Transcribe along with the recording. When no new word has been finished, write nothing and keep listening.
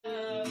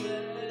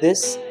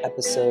This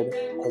episode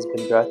has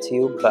been brought to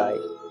you by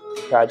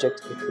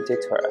Project Likkutei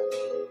Torah,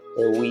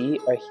 where we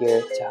are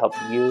here to help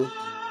you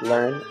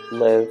learn,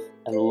 live,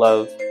 and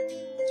love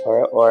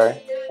Torah Ohr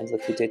and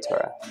Likkutei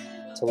Torah.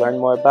 To learn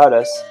more about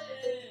us,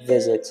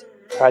 visit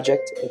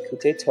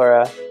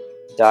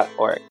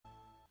projectlikkuteitorah.org.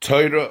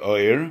 Torah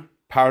Ohr,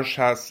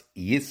 Parshas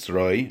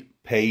Yisro,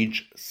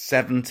 page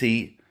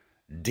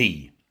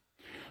 70d.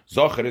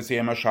 Zachor es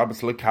yom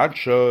HaShabbos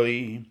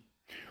lekadshoi,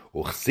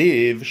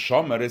 uchsiv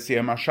shomer es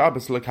yom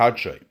HaShabbos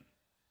lekadshoi.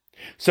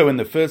 So in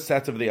the first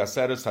set of the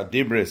Aseres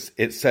HaDibris,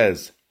 it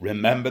says,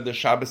 remember the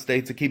Shabbos day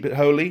to keep it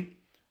holy.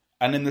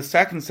 And in the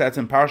second set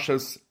in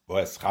Parshas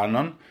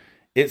V'eschanon,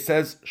 it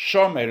says,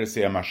 shomer es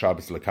yom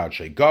HaShabbos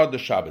lekadshoi, guard the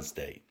Shabbos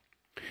day.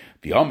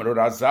 V'yomer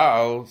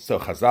Razal, so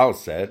Chazal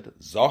said,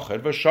 Zachor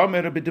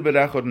v'shomer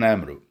b'diberechod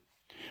nemru.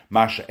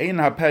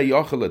 Mash'ein ha'peh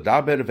yochel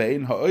ledaber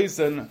ve'ein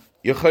ha'oizen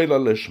yochel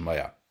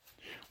lishmaya.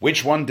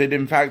 Which one did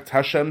in fact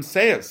Hashem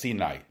say at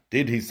Sinai?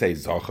 Did he say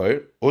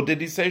Zachor or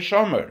did he say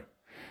Shomer?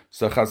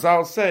 So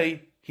Chazal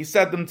say he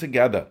said them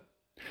together.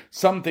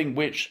 Something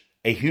which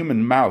a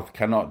human mouth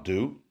cannot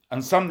do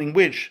and something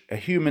which a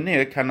human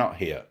ear cannot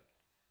hear.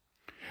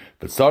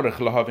 But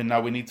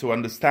now we need to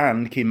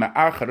understand Ki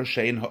ma'achar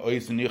she'ein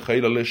ha'oizen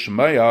yochel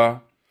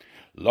lishmaya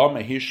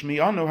lama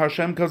hishmianu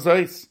Hashem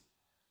kazos.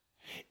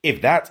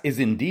 If that is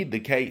indeed the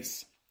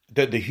case,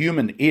 that the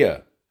human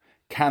ear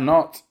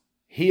cannot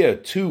hear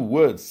two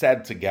words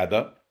said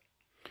together,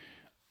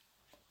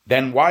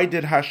 then why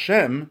did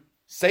Hashem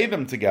say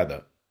them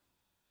together?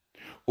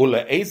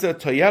 What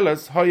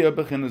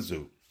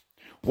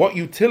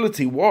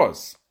utility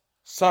was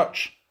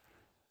such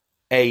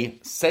a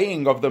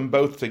saying of them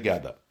both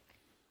together?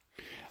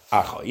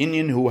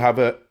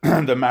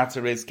 The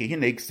matter is,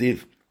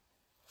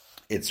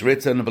 it's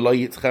written,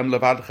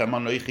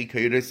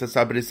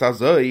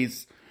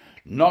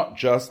 not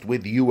just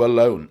with you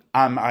alone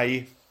am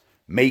I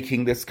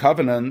making this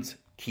covenant.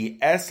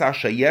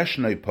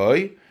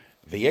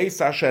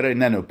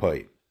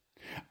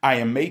 I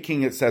am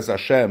making it, says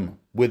Hashem,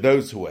 with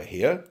those who are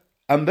here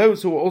and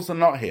those who are also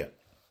not here.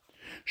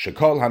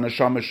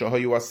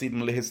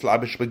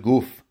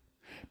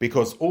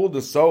 Because all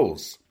the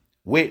souls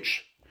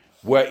which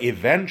were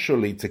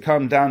eventually to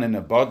come down in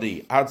a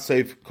body ad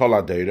seif kol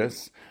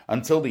hadoros,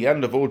 until the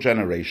end of all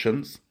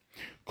generations,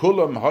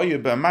 kulam hayu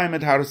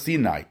b'maimed har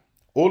Sinai.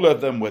 All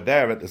of them were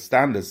there at the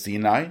stand of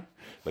Sinai,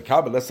 the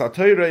Kabbalas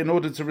Torah, in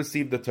order to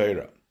receive the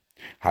Torah.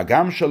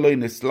 Hagam shaloi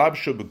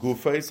nislabshu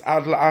begufos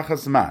ad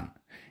la'achas man.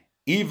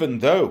 Even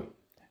though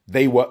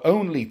they were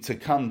only to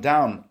come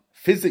down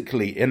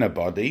physically in a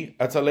body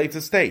at a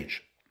later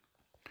stage.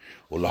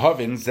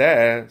 Ulahavin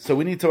zeh, so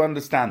we need to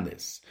understand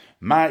this.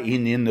 Ma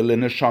inin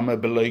l'neshama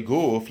b'loi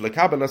guf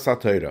l'Kabbalas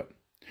Torah.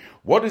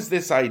 What is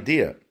this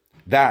idea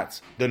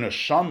that the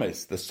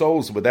neshamas, the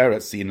souls, were there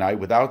at Sinai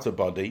without a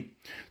body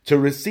to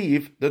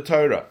receive the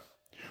Torah?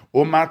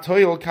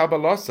 Umatoil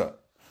kabbalasa.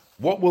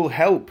 What will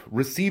help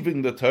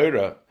receiving the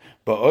Torah?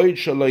 Ba'oid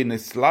shaloi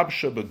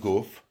nislabsha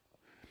beguf,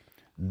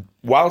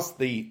 whilst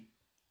the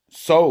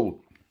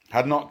soul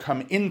had not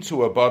come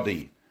into a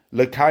body,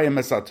 lekayim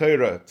es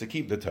Torah, to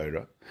keep the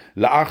Torah,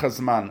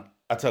 la'achas man,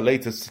 at a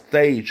later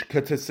stage,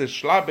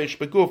 katisishlabish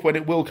beguf, when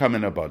it will come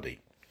in a body.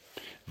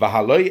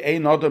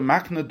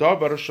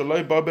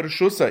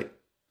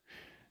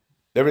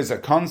 There is a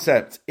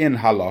concept in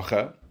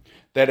halacha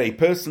that a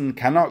person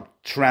cannot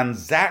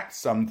transact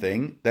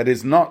something that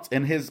is not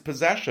in his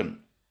possession.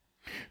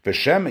 And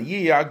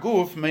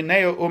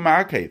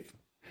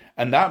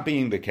that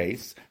being the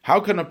case, how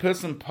can a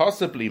person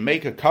possibly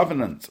make a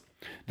covenant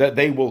that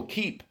they will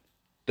keep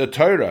the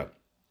Torah,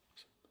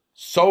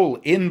 soul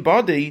in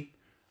body,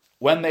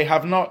 when they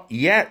have not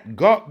yet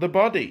got the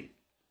body?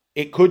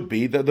 It could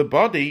be that the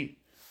body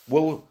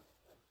will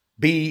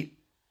be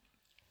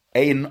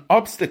an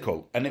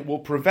obstacle and it will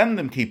prevent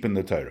them keeping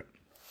the Torah.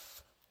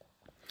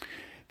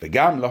 The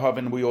Gam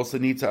Lahavin, we also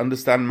need to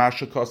understand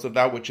Mashakos of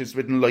that which is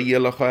written, that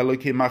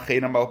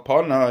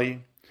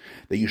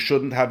you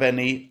shouldn't have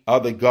any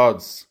other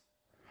gods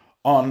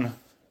on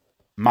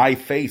my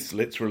face,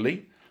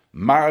 literally.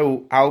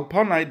 Ma'u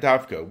alponai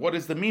davka. What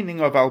is the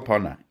meaning of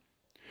alponai?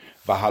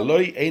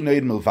 V'haloi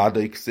einoid milvado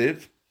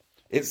iksiv.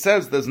 It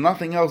says there's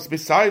nothing else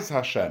besides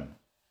Hashem.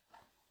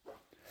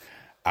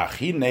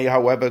 Achine,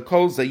 however,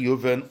 kol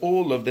zeyuven,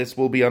 all of this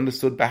will be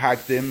understood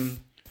behagdim,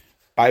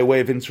 by way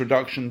of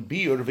introduction,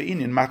 biur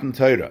ve'inyan matan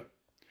Torah,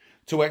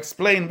 to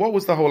explain what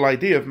was the whole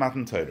idea of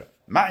matan Torah.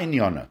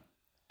 Ma'inyana.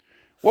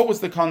 What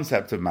was the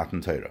concept of matan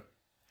Torah?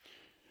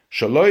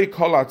 Shaloi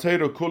kol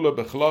ha'Torah kula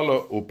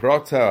bechlala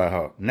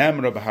u'proteha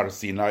nemra b'har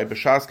Sinai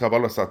b'shas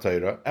kabbalas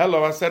ha'Torah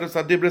elo aseres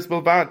hadibris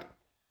bilvad.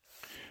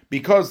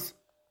 Because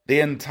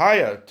the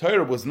entire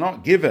Torah was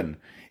not given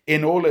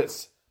in all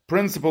its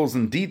principles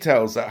and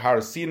details at Har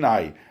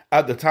Sinai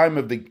at the time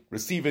of the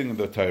receiving of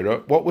the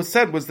Torah. What was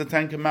said was the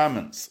Ten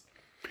Commandments.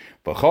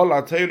 V'chol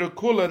ha'Torah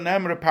kula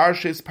nemra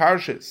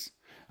parshis.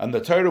 And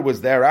the Torah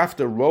was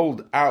thereafter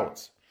rolled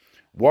out,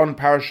 one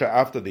parsha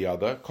after the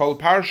other, kol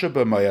parsha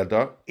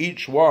b'mayada,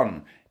 each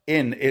one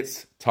in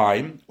its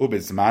time,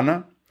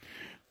 ubizmana,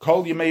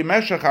 kol yemei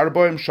meshach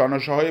arboim shana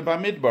shahoy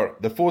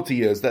b'midbar, the 40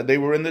 years that they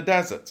were in the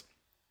desert.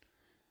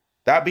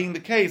 That being the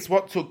case,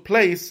 what took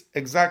place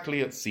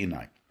exactly at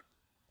Sinai?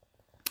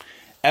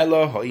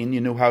 Elo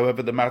ha'ininu,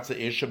 however, the matter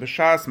is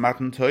shebeshas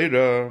matan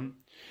Torah,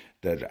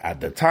 that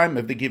at the time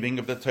of the giving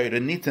of the Torah,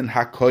 nitin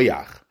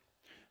hakoyach,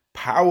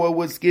 power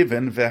was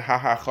given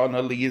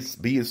v'hahachana liyis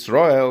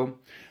b'Yisrael,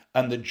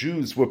 and the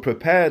Jews were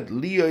prepared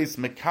liyos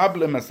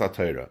mekablem es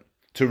Torah,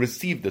 to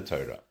receive the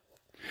Torah.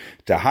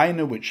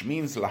 Dahainu, which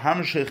means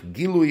lahamshich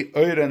gilui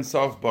oren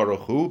sof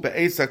baruch hu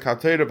be'esak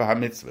haTorah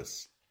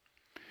b'hamitzvos,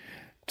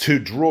 to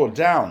draw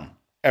down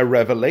a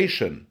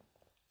revelation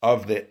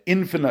of the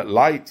infinite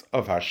light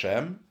of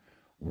Hashem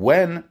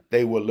when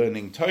they were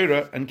learning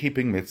Torah and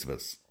keeping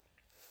mitzvahs.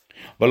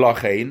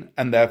 V'lachein,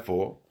 and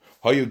therefore,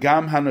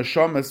 hoyugam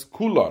hanashamas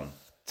kulon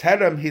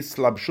terem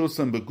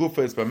hislabshusam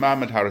begufes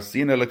b'mamad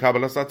harasina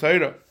lekabbalas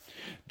haTorah.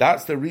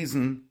 That's the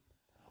reason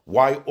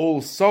why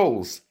all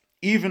souls,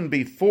 even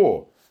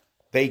before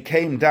they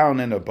came down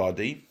in a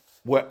body,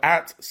 were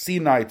at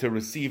Sinai to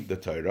receive the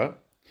Torah.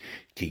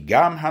 Ki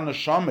gam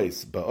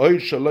hanashames ba'oy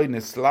shaloi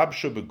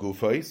nislabshu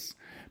begufes,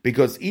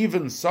 because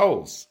even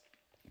souls,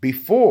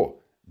 before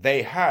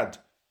they had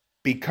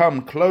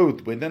become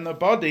clothed within the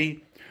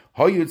body,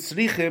 they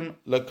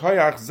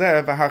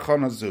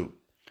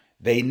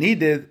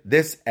needed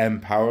this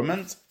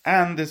empowerment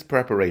and this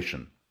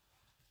preparation.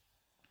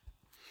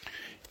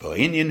 Who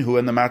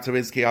in the matter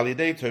is the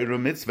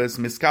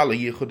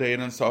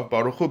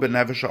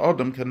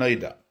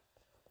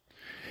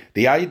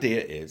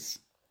idea is,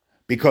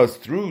 because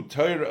through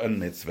Torah and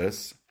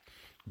mitzvahs,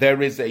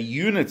 there is a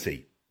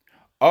unity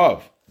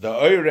of the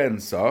Ohr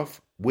Ein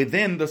Sof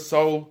within the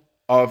soul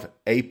of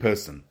a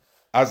person,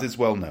 as is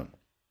well known.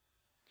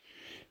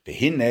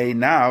 V'hinei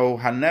now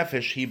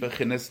hanefesh hi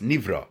b'chines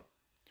nivra,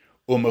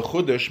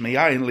 u'mechudesh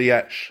meyayin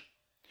liyesh.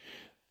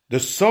 The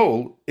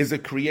soul is a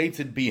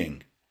created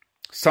being,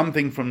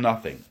 something from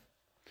nothing.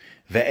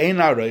 Ve'ein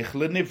areich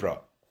lenivra.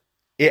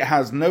 It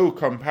has no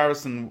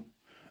comparison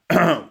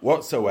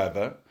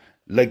whatsoever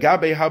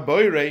legabe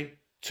haboire,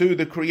 to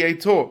the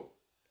Creator.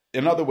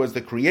 In other words,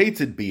 the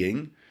created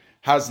being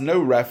has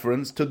no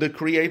reference to the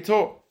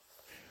Creator.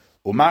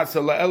 Because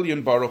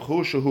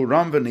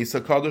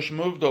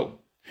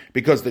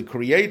the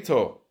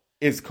Creator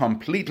is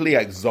completely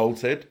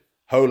exalted,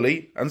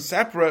 holy, and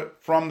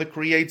separate from the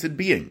created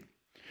being.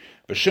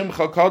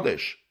 V'shimcha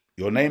kodesh,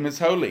 your name is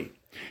holy.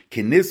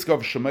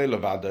 Kiniskov shemei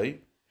levadei,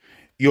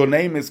 your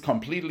name is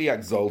completely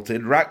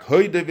exalted. Rak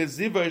hoide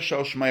v'zivoi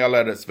shel shmei al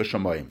eretz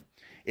v'shamayim.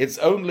 It's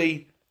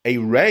only a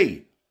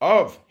ray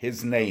of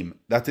His name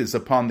that is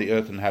upon the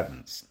earth and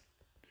heavens.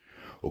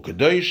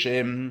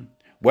 Ukedoshim,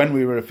 when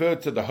we refer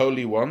to the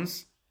holy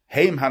ones,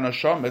 heim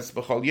hanashamis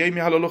v'chol yemi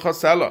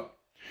halaluchasela,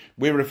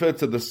 we refer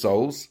to the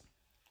souls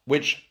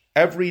which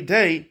every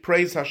day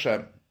praise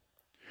Hashem.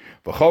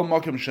 V'chol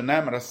mokim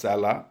shenem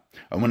rasela,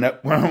 and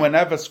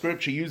whenever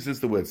Scripture uses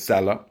the word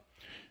sela,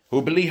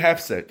 hu b'li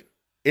hefsek,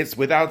 it's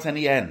without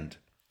any end.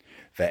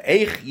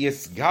 Ve'eich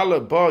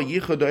yisgala ba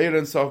yichud Ohr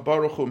Ein Sof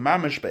baruch hu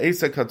mamish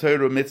be'esak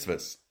haTorah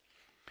mitzvahs.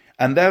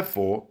 And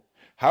therefore,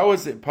 how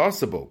is it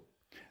possible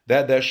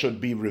that there should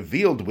be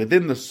revealed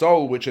within the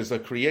soul, which is a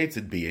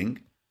created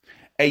being,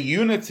 a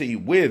unity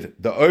with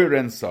the Ohr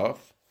Ein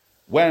Sof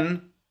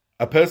when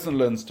a person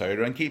learns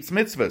Torah and keeps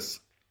mitzvahs?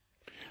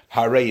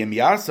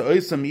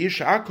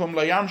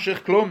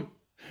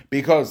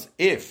 Because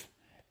if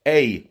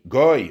a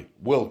goy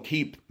will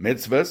keep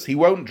mitzvahs, he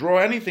won't draw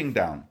anything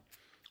down.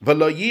 And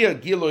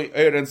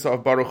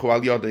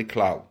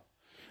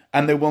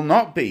there will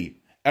not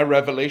be a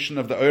revelation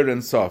of the Ohr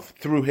Ein Sof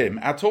through him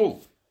at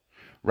all.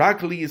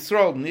 It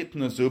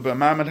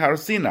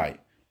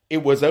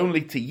was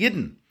only to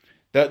Yidden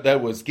that there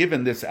was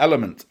given this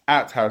element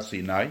at Har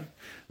Sinai,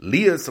 to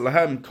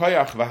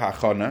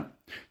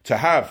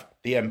have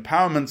the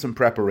empowerment and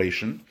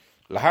preparation,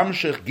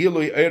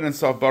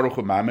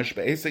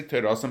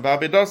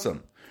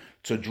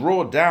 to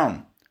draw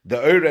down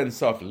the Ohr Ein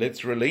Sof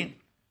literally,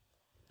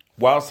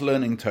 whilst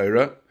learning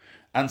Torah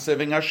and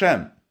serving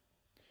Hashem.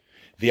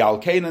 The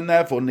Alkain,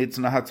 therefore,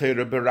 nitzna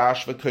haTorah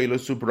berash v'koila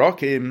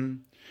subrokim.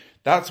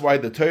 That's why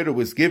the Torah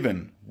was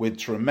given with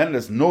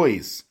tremendous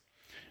noise,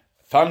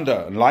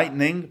 thunder and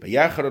lightning, with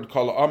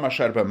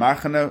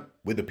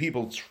the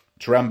people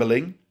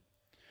trembling.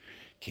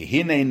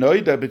 Kihine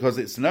noida, because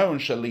it's known,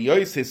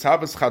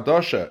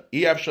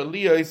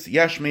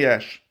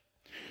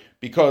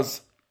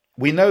 because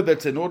we know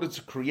that in order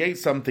to create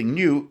something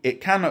new,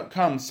 it cannot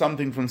come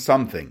something from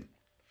something.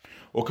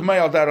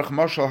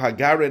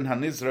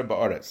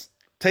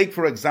 Take,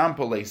 for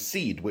example, a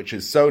seed which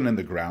is sown in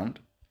the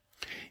ground.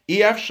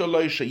 It's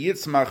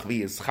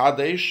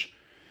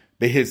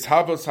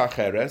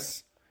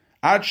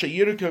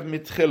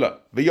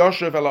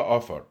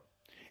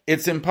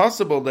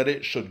impossible that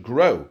it should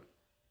grow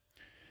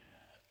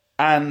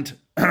and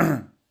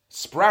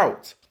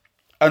sprout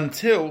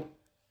until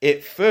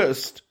it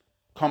first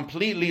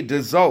completely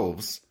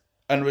dissolves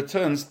and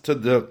returns to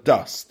the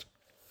dust.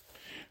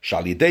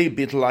 Shalidei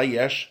bitl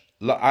ayesh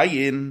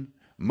la'ayin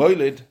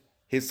moilid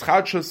his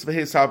chadshus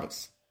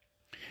v'hisavas.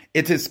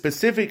 It is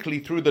specifically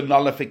through the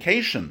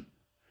nullification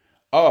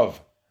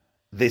of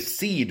the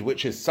seed,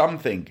 which is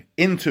something,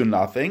 into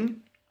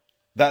nothing,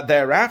 that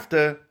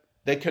thereafter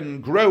they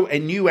can grow a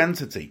new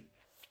entity.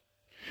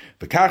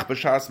 V'kach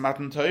b'shas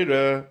matan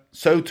Torah,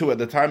 so too at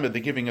the time of the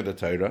giving of the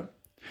Torah,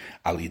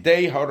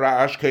 alidei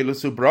hara'ash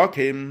keilusu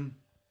brokim,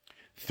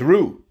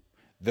 through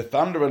the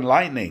thunder and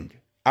lightning,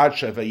 ad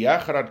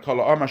shevayachrad kol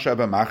ha'am asher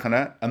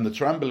b'machane, and the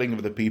trembling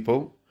of the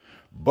people,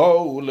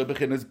 bo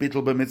lebechinas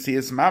bitl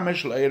b'mitzias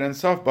mamish le'eren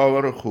sof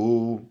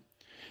ba'aruchu.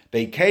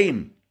 They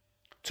came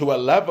to a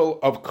level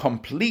of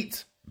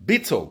complete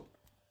bitl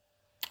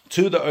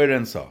to the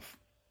Ohr Sof.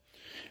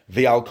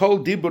 V'al kol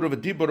dibur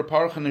v'dibur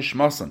parchen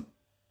nishmasen.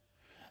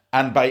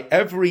 And by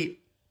every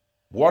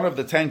one of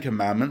the 10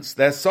 commandments,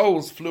 their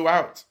souls flew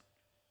out.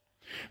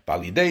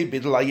 Balidei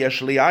bitl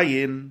ayesh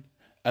li'ayin,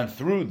 and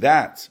through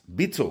that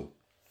bitl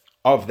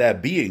of their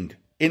being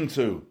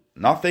into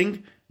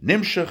nothing,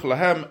 nimshech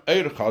lahem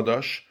Ohr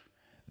chadash,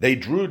 they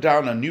drew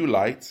down a new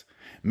light,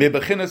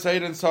 mebechinas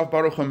Ohr Sof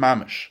baruch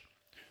mamish,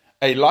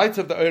 a light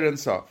of the Ohr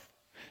Sof,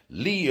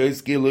 li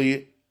yoz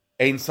gilui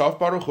ein sof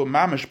baruch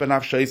mamish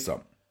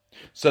benafsheisam,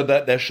 so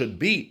that there should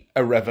be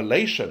a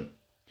revelation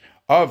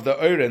of the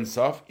Ohr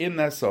Sof in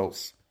their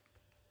souls.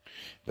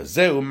 This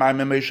is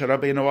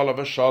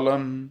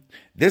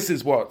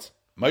what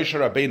Moshe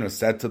Rabbeinu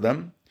said to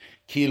them,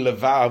 Ki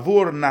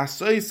leva'avur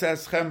nasois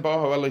eschem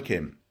boho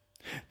elokim,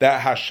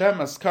 that Hashem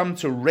has come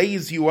to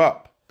raise you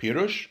up.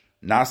 Pirush,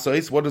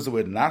 nasois, what does the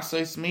word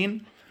nasois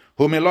mean?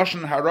 Hu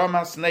miloshen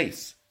haramas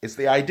neis. It's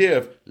the idea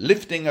of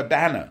lifting a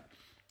banner.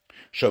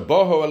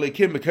 Shaboho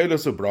elokim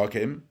b'kolos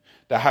ubrakim,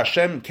 that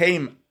Hashem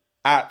came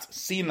at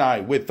Sinai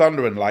with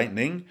thunder and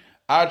lightning,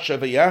 ad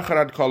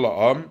shevayachrad kol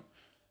ha'am,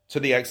 to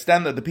the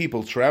extent that the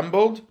people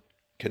trembled,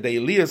 kedei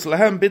lias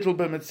lahem bitl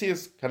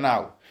b'metzias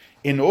kanal,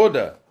 in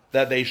order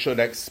that they should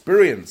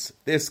experience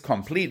this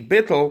complete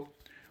bitl,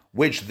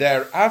 which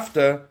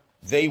thereafter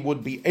they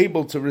would be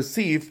able to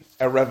receive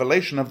a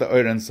revelation of the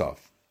Ohr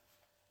Sof.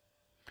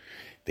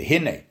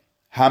 V'hinei,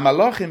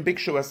 ha-malachim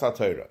bikshu es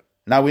ha-Torah.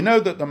 Now we know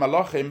that the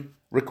malachim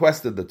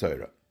requested the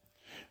Torah.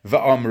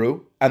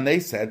 V'amru, and they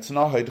said,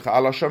 Tzna hoidcha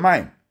ala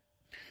shamayim.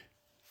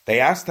 They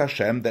asked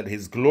Hashem that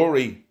His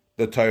glory,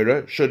 the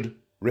Torah, should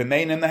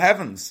remain in the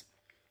heavens.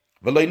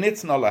 V'lo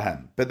nitzna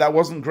lahem, but that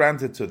wasn't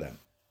granted to them.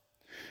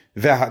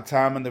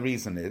 V'hatam, and the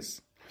reason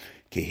is,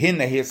 ki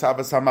hinei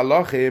hisavas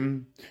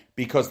ha-malachim,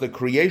 because the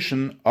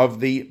creation of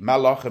the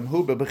malachim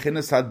hu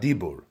bebechinas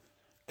ha-dibur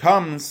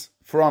comes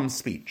from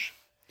speech.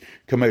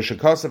 K'moshe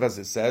Kosev, as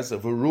it says,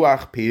 of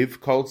ruach piv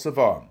kol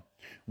tzavam,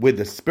 with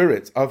the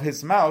spirit of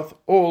his mouth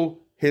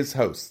all his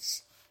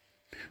hosts.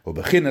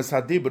 Ubechinas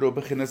ha-dibur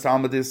ubechinas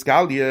almadis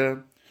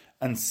galia,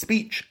 and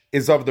speech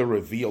is of the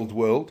revealed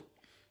world.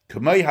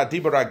 K'moi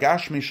ha-dibur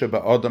agashmi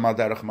sheba'odam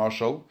al-derech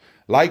mashal,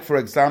 like, for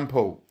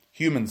example,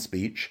 human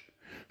speech.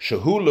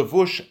 Shehu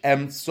levush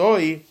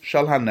emtsoi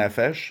shal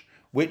ha-nefesh,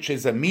 which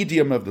is a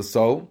medium of the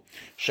soul.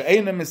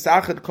 She'ena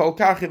misachet kol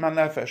kach im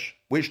ha-nefesh,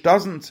 which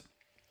doesn't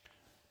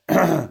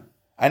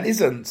and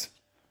isn't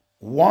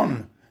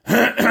one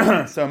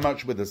so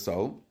much with the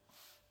soul.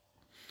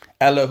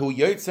 Elahu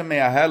yotze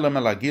me'ahelem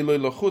elagiloi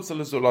lechutz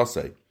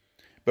elizulosei,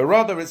 but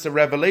rather it's a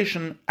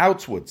revelation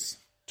outwards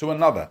to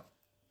another.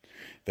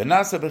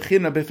 V'nasa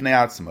b'china b'fnei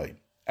atzmoi,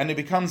 and it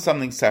becomes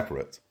something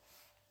separate.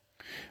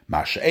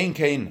 Mash'ein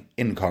kein,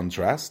 in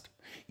contrast,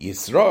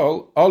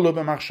 Yisro olu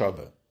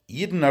b'machshava,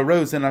 Yidden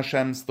arose in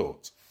Hashem's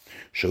thought.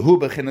 Shehu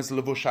b'chinas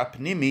levush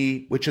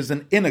hapnimi, which is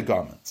an inner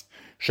garment.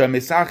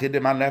 Shemisachid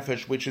im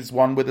hanefesh, which is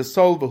one with the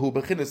soul. V'hu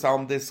b'chinas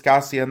al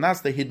diskasi, and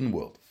that's the hidden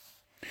world.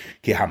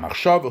 Ki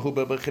hamachshava hu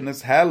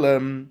b'chinas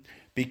helem,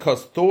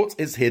 because thought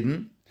is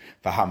hidden.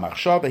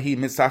 V'hamachshava hi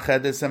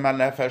misachedes im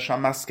hanefesh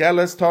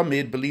hamaskeles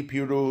tamid b'li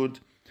pirud,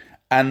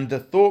 and the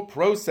thought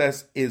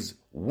process is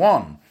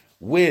one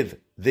with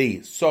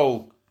the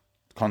soul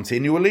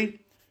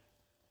continually,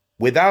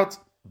 without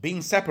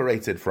being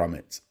separated from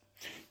it.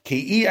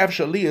 Because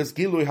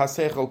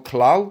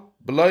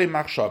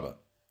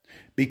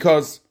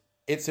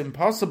it's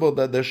impossible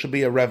that there should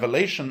be a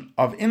revelation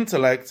of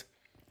intellect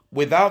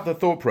without the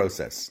thought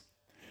process,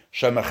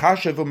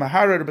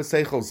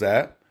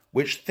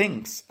 which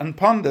thinks and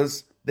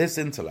ponders this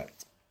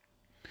intellect.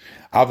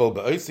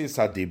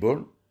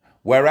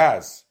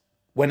 Whereas,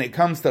 when it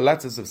comes to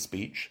letters of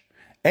speech,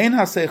 the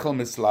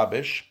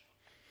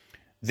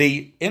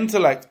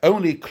intellect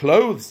only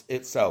clothes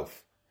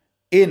itself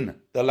in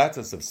the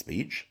letters of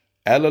speech,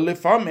 at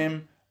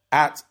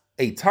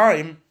a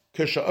time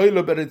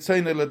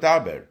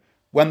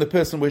when the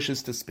person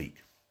wishes to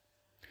speak.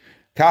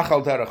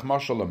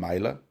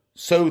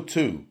 So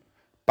too,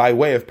 by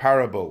way of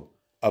parable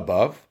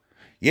above,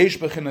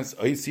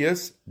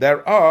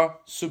 there are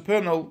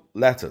supernal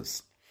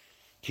letters.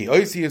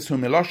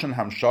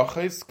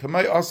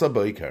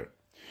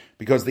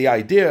 Because the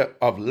idea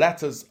of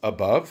letters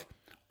above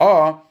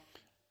are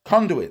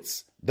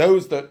conduits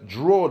those that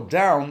draw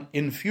down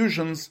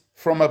infusions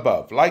from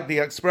above, like the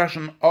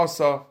expression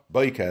Asa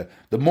Boiker,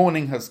 the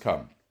morning has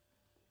come.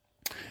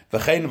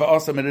 V'chein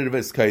v'asa min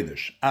Rivos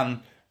Kodesh,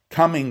 and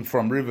coming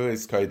from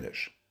Rivos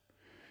Kodesh.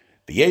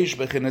 V'yesh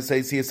b'chinas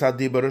eisius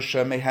hadibur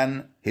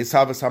shemehen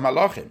hisavas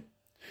hamalachim.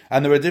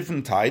 And there are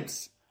different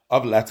types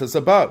of letters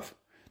above.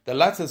 The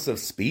letters of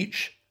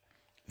speech,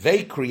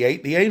 they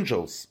create the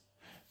angels.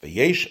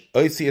 V'yesh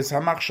eisius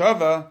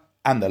hamachshava,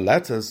 and the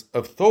letters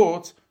of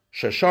thought,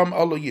 shesham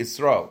alu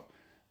Yisro.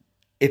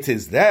 It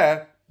is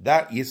there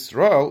that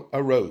Yisro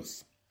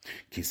arose.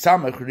 Ki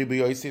samach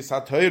ribu eisius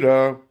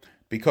haTorah,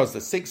 because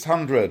the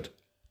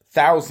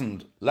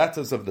 600,000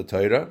 letters of the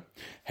Torah,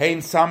 hein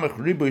samach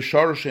ribu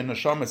shorosh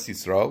neshamas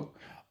Yisrael,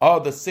 are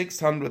the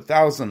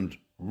 600,000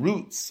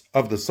 roots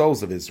of the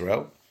souls of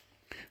Israel.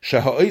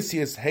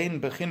 Sheha'oisius hein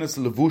bechinas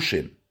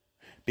levushin,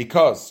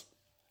 because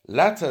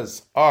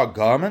letters are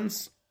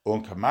garments.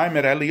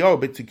 Unkamayimer Eliyahu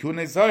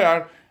b'tikunei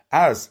Zohar,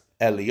 as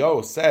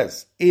Eliyahu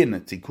says in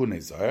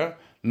Tikunei Zohar,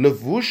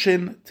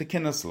 levushin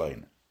tikinas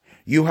loin.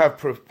 You have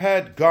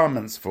prepared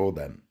garments for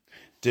them.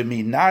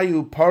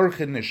 Deminayu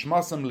porchin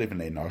nishmasam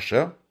livnei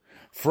nosha,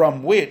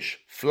 from which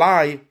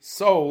fly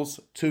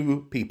souls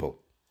to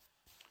people.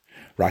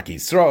 Rak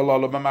Yisrael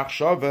ola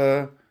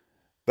b'machshava,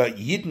 but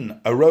Yidden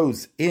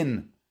arose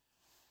in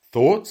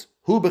thought.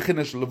 Hu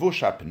b'chinish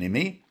levush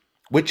hapnimi,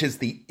 which is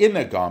the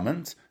inner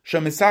garment,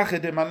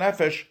 shemisached im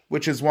hanefesh,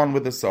 which is one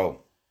with the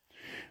soul.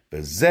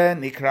 V'zeh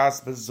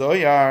nikras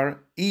b'zoyar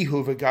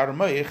ihu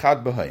v'garmoi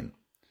chad b'hoin.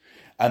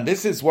 And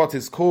this is what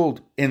is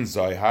called in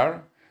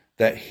Zohar,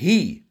 that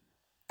he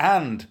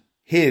and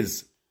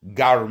his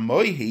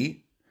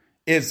garmoihi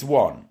is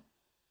one.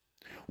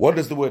 What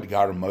does the word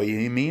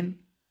garmoihi mean?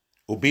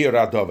 Ubir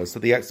adova. So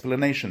the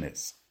explanation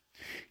is,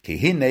 Ki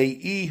hinei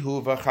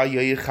ihu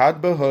v'chayoyi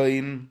chad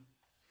b'hoin.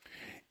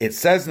 It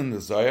says in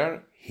the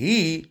Zohar,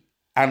 he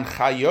and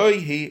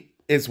chayohi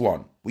is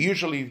one. We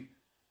usually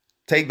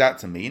take that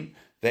to mean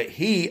that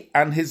he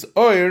and his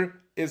oir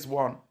is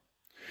one.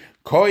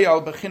 Koi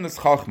al bechinas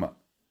chachma.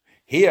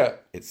 Here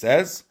it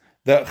says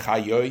that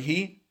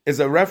chayohi is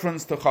a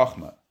reference to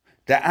chachma,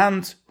 the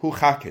ant hu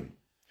chakim,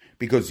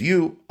 because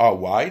you are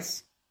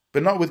wise,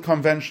 but not with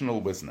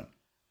conventional wisdom.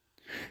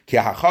 Ki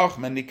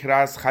hachachma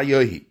nikras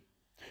chayohi,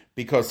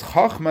 because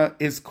chachma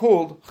is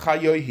called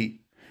chayohi.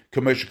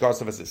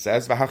 K'mosh as it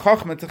says,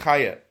 v'hachachma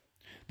techayeh,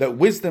 that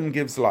wisdom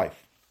gives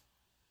life.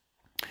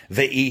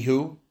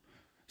 Ve'ihu,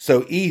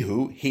 so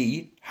ihu,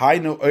 he,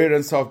 hainu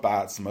Ohr Sof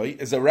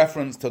ba'atzmoi, is a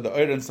reference to the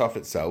Ohr Sof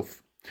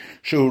itself.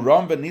 Shu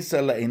ram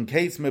v'nisa le'in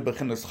case me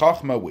b'chinas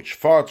chachma, which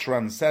far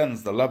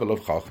transcends the level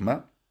of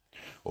chachma.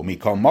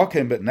 Umikol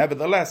mokim, but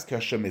nevertheless,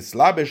 kashem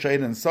islabish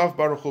Ohr Sof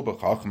baruch hu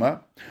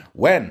b'chachma,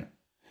 when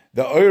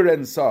the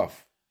Ohr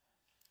Sof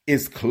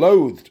is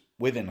clothed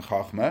within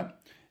chachma,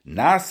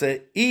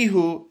 nase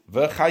ihu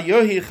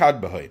v'chayohi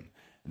chad b'hoin.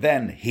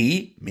 Then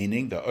he,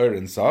 meaning the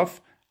Ohr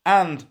Sof,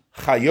 and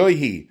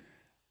chayohi,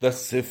 the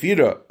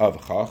sephira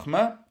of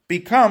chachma,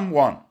 become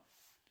one.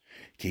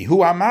 Ki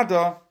hu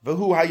amada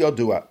v'hu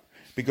hayodua,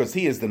 because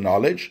he is the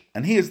knowledge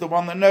and he is the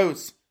one that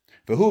knows.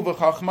 V'hu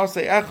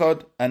v'chachmasei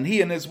echad, and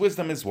he and his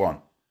wisdom is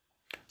one.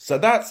 So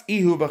that's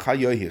ihu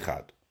v'chayohi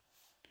chad.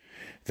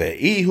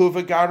 Ve'ihu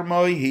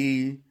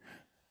v'garmoihi.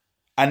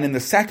 And in the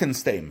second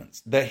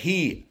statement, the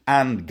he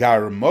and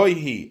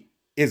garmoihi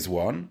is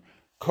one.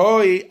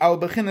 Koi al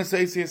bechinas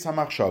eisius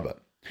hamachshava.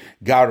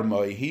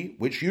 Garmoihi,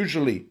 which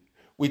usually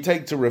we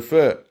take to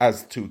refer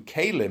as to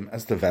kalim,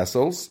 as to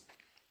vessels.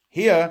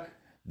 Here,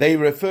 they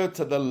refer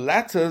to the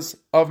letters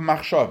of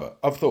machshava,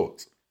 of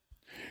thought.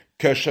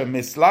 Keshe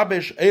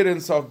mislabish Ohr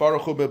Sof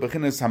baruch hu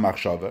bechinas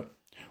hamachshava.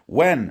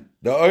 When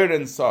the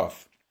Ohr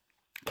Sof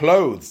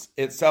clothes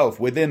itself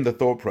within the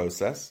thought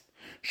process,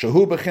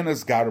 shehu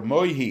bechinas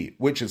garmoihi,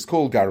 which is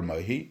called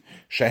garmoihi,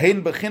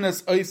 shehin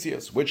bechinas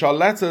oisius, which are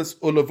letters,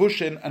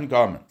 ulevushin, and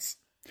garments.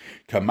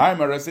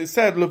 Kamaimer, as he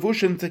said,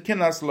 levushin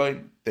tekinas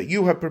loin, that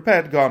you have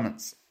prepared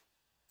garments.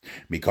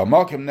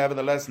 Mikomokim,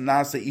 nevertheless,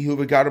 nasa ihu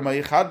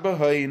v'garmoihi chad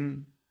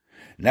b'hoin.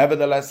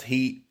 Nevertheless,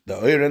 he, the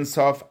Ohr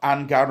Sof,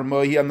 and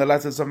garmoihi, and the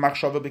letters of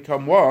machshava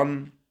become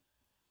one.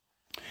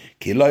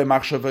 Ki lo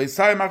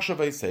machshavosai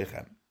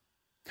machshavosechem.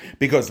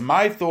 Because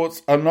my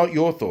thoughts are not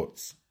your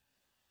thoughts.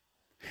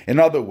 In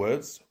other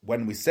words,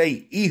 when we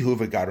say ihu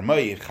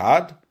v'garmoihi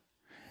chad,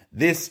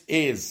 this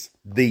is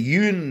the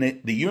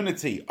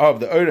unity of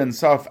the Ohr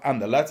Sof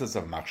and the letters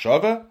of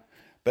machshava,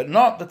 but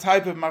not the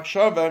type of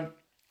machshava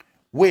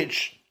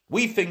which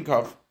we think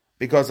of,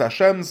 because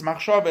Hashem's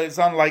machshava is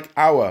unlike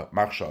our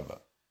machshava.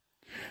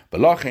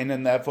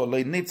 And therefore,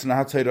 this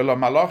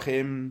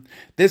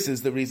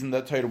is the reason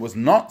that Torah was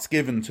not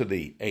given to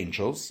the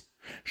angels,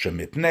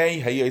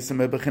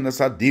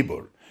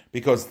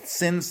 because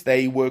since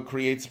they were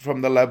created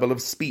from the level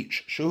of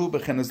speech,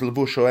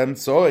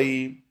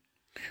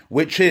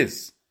 which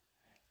is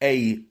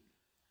a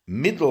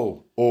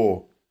middle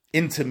or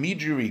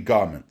intermediary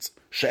garment,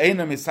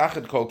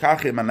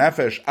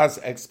 as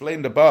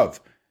explained above,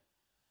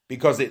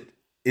 because it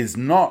is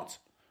not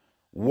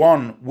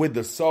one with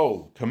the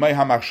soul, kamei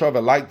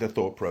hamachshava, like the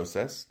thought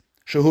process,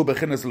 shehu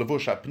bechinas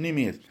levush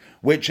hapnimiyus,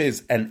 which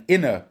is an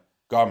inner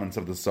garment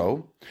of the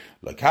soul.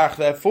 Lekach,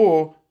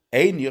 therefore,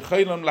 ein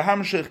yecholim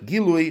lahamshich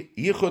gilui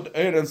yichud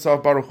oren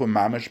sof baruch hu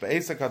mamish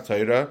be'esek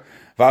haTorah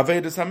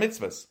va'avedas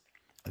hamitzvahs.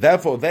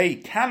 Therefore, they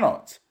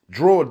cannot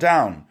draw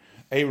down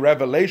a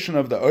revelation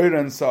of the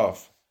oren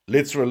sof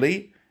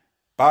literally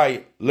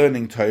by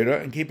learning Torah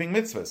and keeping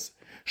mitzvahs.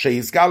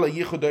 Sheizgala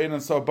yichud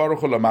oren sof baruch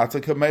hu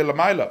lamata kamei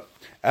lamayla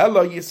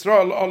elo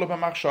Yisro l'olam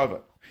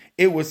ha'machshava.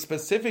 It was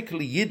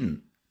specifically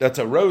Yidden that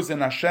arose in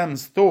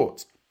Hashem's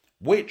thought,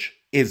 which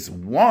is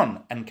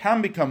one and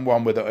can become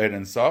one with the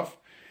Oren Sof,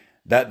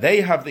 that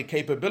they have the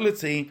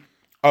capability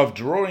of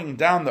drawing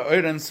down the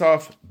Oren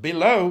Sof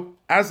below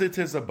as it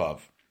is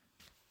above.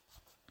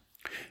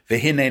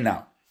 V'hinei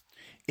now,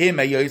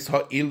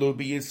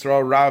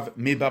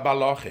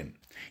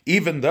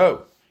 even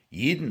though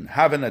Yidden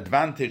have an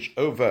advantage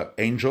over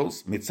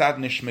angels, mitzad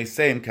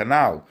nishmeiseim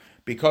kanal,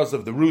 because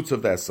of the roots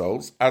of their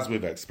souls, as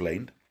we've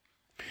explained,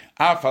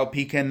 Afal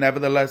Piken,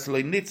 nevertheless,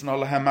 le'nitzno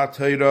lehem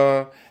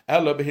ha'Torah,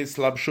 elo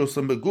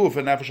b'hislabshusam beguf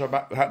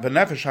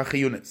v'nefesh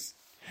ha'chiyunis.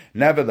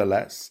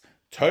 Nevertheless,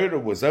 Torah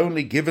was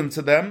only given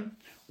to them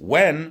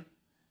when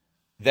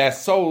their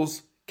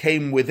souls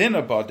came within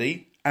a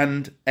body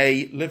and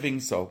a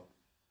living soul.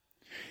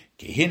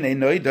 Kihine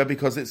noida,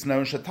 because it's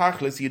known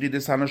shetachlis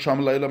yididis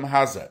hanasham le'olam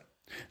hazeh,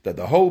 that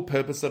the whole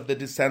purpose of the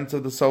descent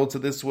of the soul to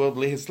this world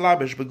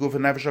lehislabish beguf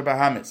v'nefesh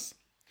ha'bahamis,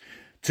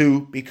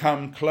 to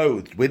become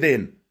clothed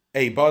within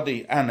a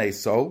body and a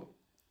soul,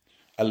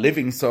 a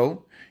living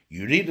soul,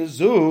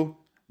 Yuridazu,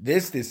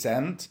 this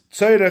descent,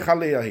 Tzorech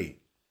Aliyahi,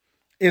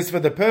 is for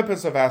the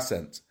purpose of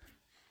ascent.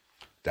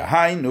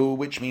 Dahainu,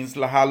 which means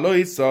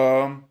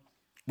Lahaloisa,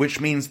 which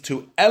means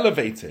to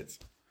elevate it.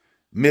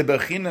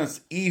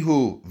 Mibechinas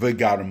Ihu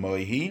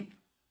V'garmoihi,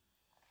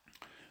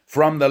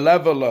 from the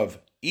level of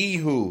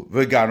Ihu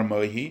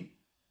V'garmoihi,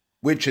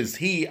 which is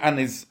he and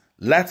his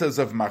letters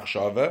of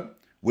Machshava,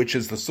 which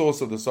is the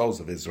source of the souls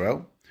of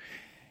Israel.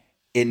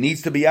 It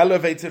needs to be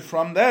elevated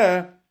from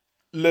there,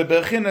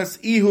 lebechinas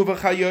ihu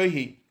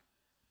v'chayohi,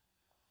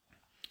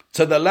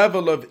 to the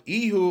level of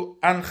ihu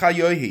and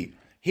chayohi.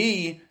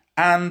 He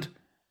and,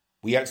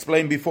 we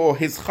explained before,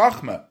 his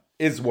chachma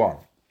is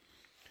one.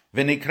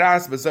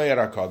 V'nikras b'Zohar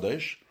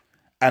HaKadosh,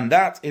 and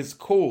that is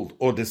called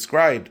or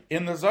described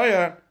in the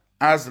Zohar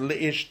as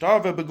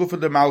le'ishtava b'gufa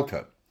de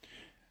malka,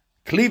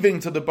 cleaving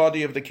to the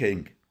body of the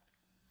king.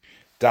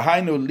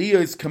 Dahainu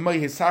liyos k'moi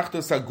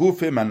hisachtos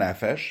hagufim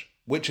hanefesh,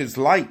 which is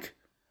like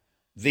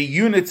the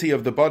unity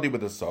of the body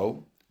with the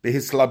soul,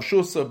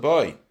 b'hislabshusa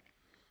boy,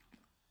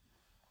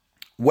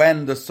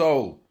 when the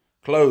soul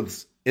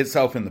clothes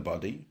itself in the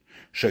body,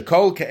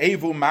 shekol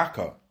ke'evu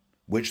maka,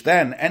 which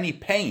then any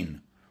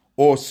pain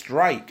or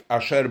strike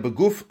asher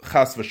beguf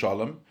chas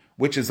v'shalom,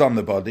 which is on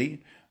the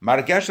body,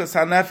 margeshes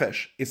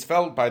hanefesh, is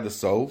felt by the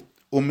soul,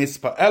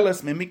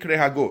 umispa'eles mimikre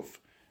haguf,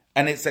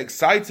 and it's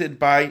excited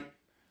by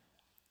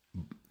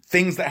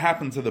things that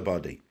happen to the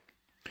body.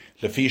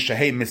 Lefi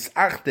shehei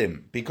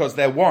misachdim, because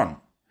they're one.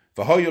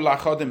 V'hoyu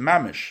lachodim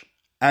mamish,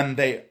 and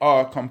they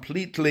are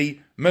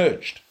completely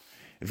merged.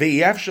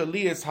 V'yefsha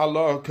liyas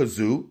halah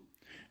kazu,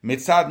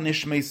 mitzad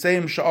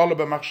nishmeiseim she'ola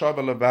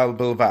b'machshava leval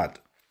bilvad.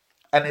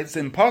 And it's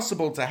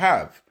impossible to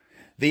have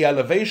the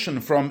elevation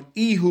from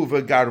ihu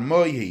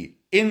v'garmoyi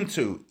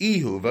into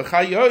ihu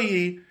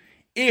v'chayoyi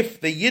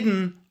if the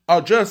Yidden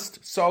are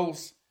just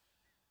souls.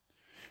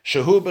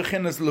 Shehu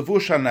b'chinas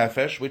levush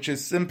hanefesh, which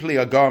is simply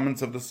a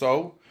garment of the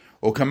soul,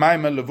 or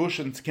kamayma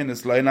levushin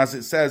tkinis loin, as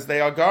it says,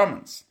 they are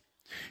garments.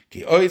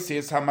 Ki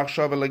oisis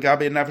hamachshava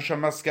legabe nefesh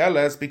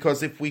hamaskeles,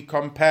 because if we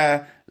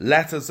compare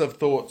letters of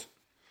thought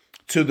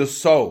to the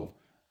soul,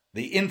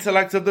 the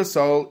intellect of the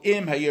soul,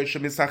 im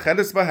hayoshem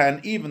isachedes bahen,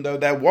 even though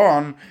they're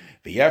one,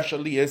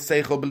 v'yevshal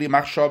liyas seichel b'li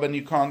machshava, and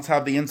you can't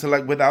have the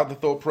intellect without the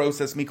thought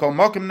process. Mikol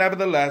mokim,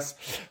 nevertheless,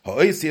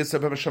 ha'oisis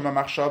hab'shem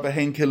hamachshava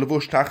hein ki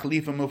levush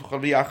tachlifim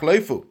uv'chavi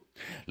achloifu.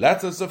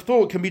 Letters of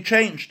thought can be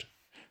changed.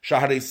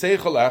 Because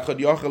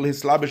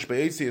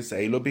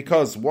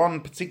one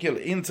particular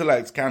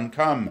intellect can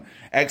come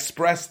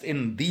expressed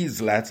in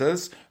these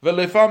letters,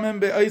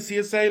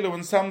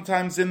 and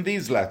sometimes in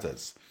these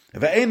letters.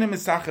 And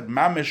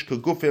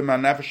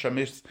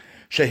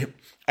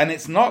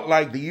it's not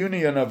like the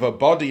union of a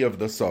body of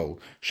the soul,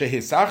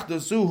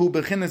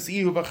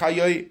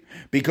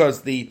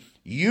 because the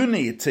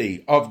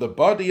unity of the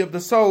body of the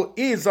soul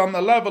is on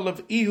the level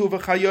of ihu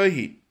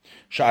v'chayohi.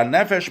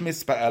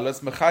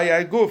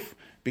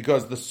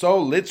 Because the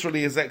soul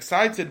literally is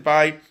excited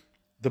by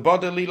the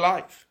bodily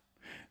life.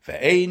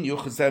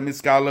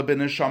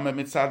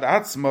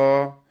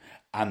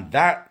 And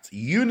that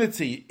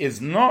unity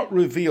is not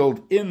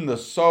revealed in the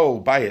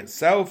soul by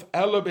itself,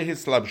 only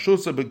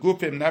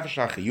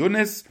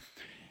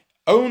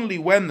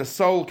when the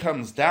soul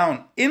comes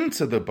down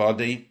into the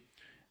body,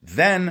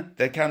 then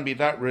there can be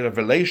that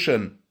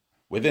revelation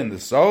within the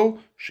soul,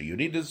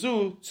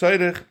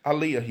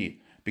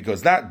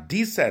 because that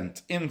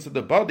descent into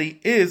the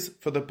body is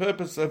for the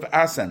purpose of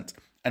ascent.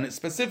 And it's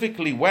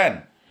specifically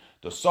when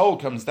the soul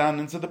comes down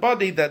into the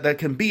body, that there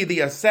can be the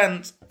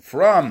ascent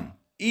from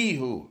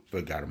Ihu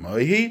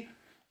v'garmohi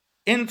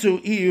into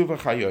Ihu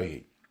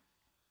v'chayohi.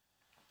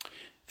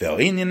 The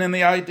opinion and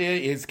the idea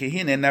is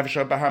kehine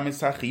nefsha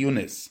bahamis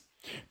hachiyunis,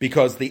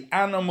 because the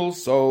animal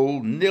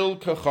soul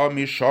nilkacha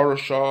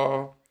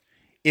mishorsha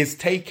is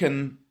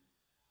taken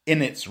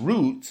in its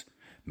root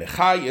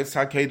mechayis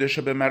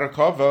hakedesh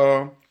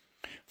b'merakava,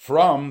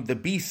 from the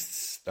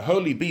beasts, the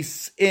holy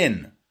beasts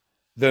in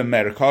the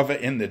Merkava,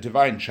 in the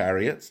divine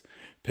chariots,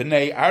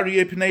 Pnei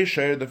Aryeh Pnei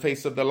Sher, the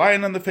face of the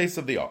lion and the face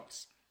of the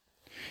ox.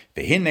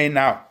 V'hinei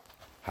now,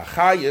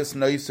 hachayis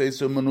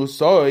noises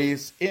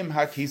umunusois im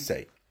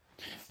hakisei.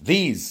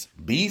 These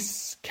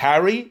beasts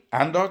carry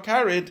and are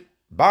carried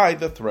by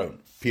the throne.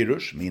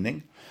 Pirush,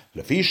 meaning,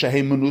 lefi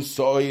shehem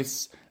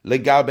munusois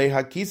legabe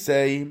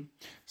hakisei,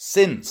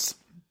 since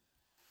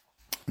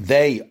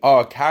they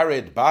are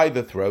carried by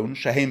the throne,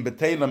 shehem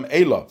betelem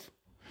elov,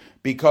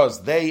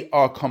 because they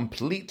are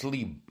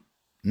completely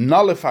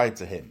nullified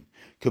to him.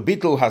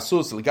 Kubitul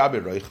hasus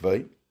legabe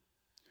roichvei,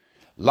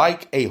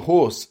 like a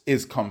horse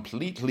is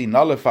completely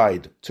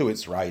nullified to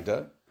its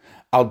rider.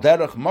 Al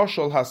derech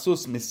moshel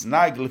hasus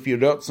misnag lefi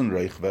rotzen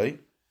roichvei,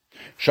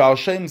 shal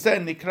shem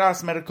zeh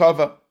nikras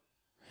merkava.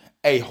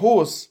 A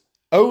horse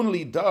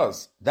only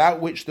does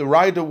that which the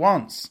rider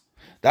wants.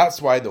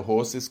 That's why the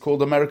horse is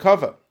called a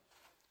merkava.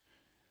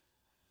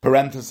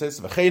 Parenthesis,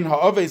 v'chein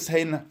ha'oves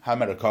hein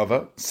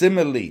ha'merkava.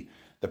 Similarly,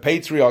 the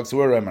patriarchs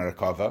were a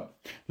merkava.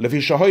 Lefi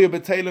shahoyu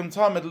b'teilem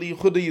tamed li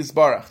yichuda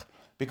yizbarach,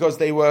 because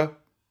they were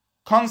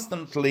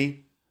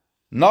constantly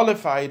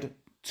nullified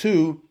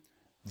to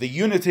the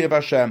unity of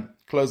Hashem.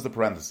 Close the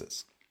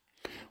parenthesis.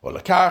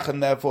 Olakach,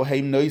 and therefore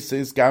heim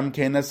noises gam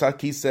kenes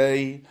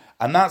hakisei,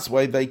 and that's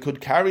why they could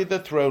carry the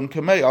throne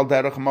kamei al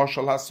derech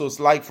moshel hasus,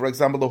 like for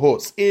example the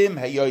horse im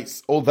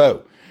heyois,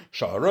 although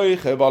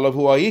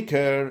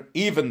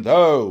even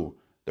though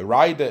the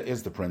rider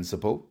is the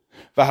principal,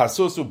 and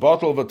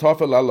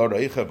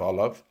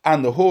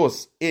the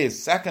horse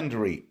is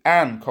secondary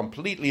and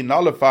completely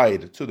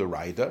nullified to the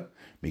rider,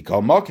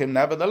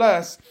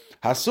 nevertheless,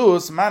 it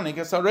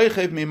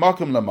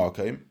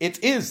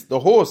is the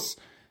horse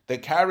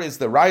that carries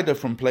the rider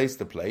from place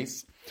to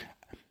place,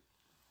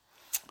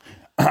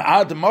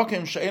 and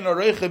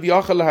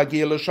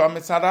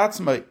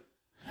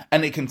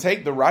it can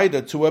take the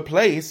rider to a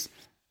place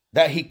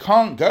that he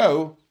can't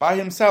go by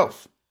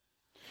himself.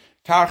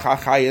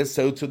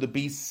 So to the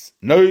beasts,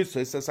 no,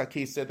 so says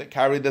Akisa, that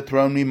carry the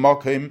throne,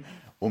 mimokim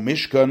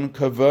umishkan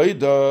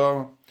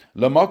kavoida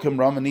lamokim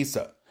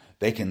ramanisa.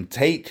 They can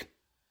take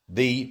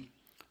the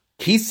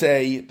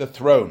kisei, the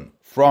throne,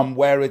 from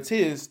where it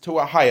is to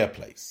a higher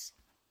place.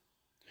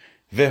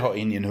 Veho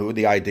inyanhu,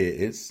 the idea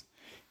is,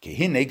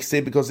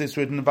 because it's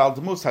written about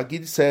the mus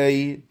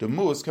hagidisei, the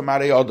mus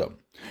kamare odom,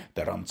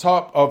 that on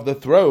top of the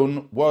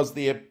throne was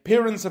the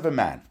appearance of a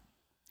man.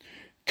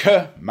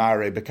 Ke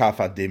mare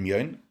bekafa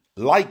dimyon,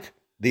 like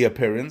the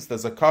appearance,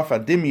 there's a kaf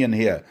adimyon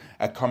here,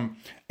 a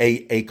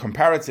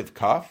comparative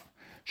kaf.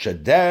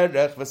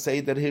 Shederech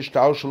v'seder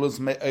hishtaushulus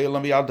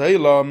me'elam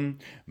yadelam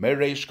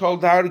mereish kol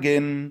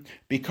dargin,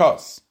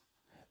 because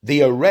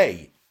the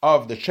array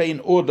of the chain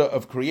order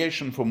of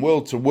creation from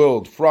world to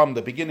world, from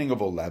the beginning of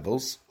all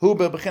levels, hu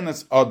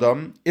bebechinas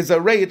adam, is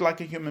arrayed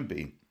like a human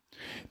being.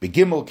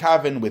 Begimel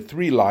kavin, with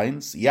 3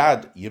 lines,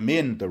 yad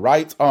yamin, the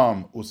right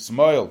arm,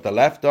 usmoil, the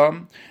left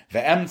arm,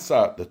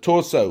 ve'emsa, the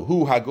torso,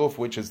 hu haguf,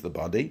 which is the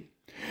body,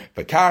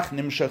 v'kach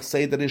nimshach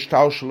seder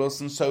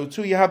ishtaushlos, and so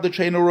too you have the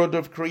chain order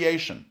of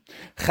creation.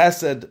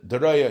 Chesed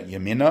deroya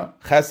yamina,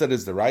 chesed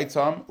is the right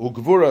arm,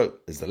 ugvura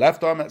is the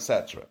left arm,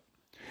 etc.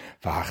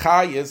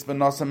 V'hachayis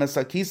v'nosam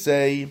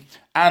esakisei,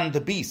 and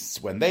the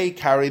beasts, when they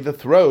carry the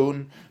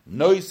throne,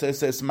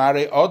 noises es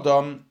mare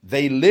odom,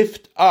 they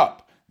lift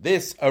up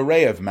this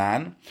array of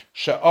man,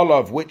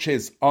 she'olav, which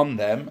is on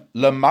them,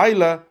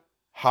 lemaila,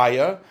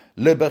 higher,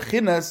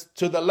 lebechinas,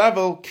 to the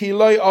level,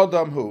 kiloi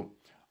odamhu,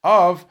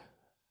 of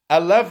a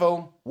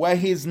level where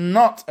he's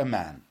not a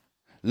man.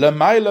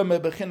 Lemaila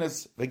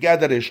mebechinas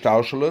v'geder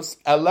ishtaushulus,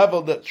 a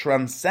level that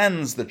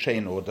transcends the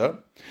chain order.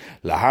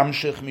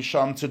 Lahamshich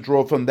misham, to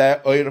draw from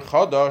there, oir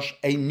chodosh,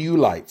 a new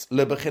light.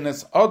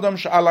 Lebechinas odam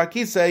she'ala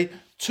kisei,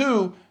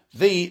 to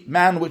the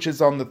man which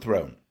is on the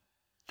throne.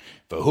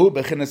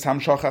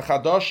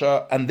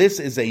 And this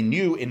is a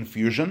new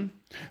infusion,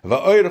 and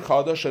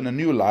a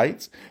new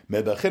light,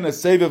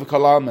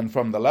 and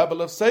from the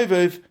level of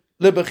Seviv,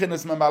 to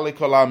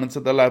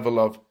the level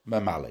of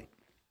Memali.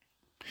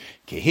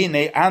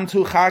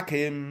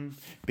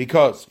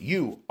 Because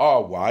you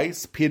are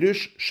wise,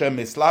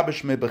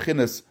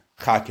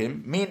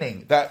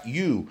 meaning that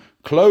you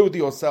clothe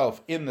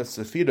yourself in the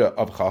Sephira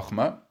of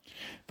Chachma,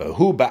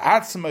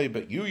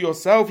 but you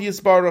yourself,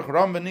 Yisbarach,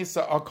 Ram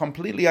Venisa, are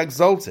completely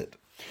exalted.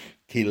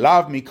 Ki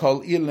lav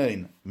mikol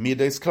ilain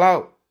midas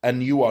klau,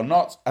 and you are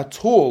not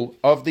at all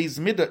of these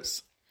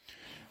midas.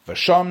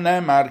 V'sham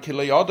ne'mar ki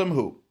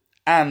le'adamhu,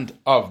 and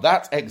of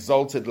that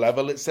exalted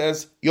level it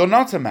says, you're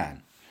not a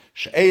man.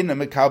 She'eina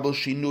mekabel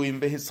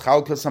shinuim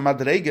v'hischalkas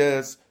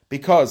hamadreges,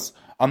 because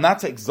on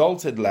that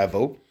exalted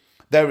level,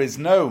 there is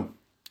no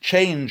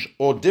change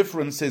or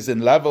differences in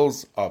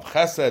levels of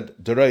chesed,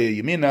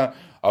 deroya yamina,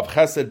 of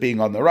chesed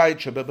being on the right,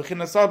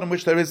 shebebechinas adam,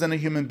 which there is in a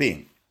human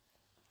being.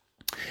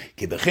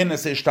 Because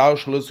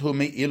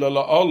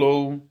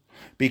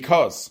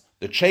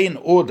the chain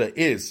order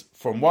is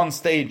from one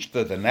stage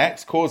to the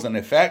next, cause and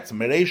effect,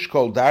 mereish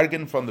kol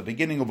dargin, from the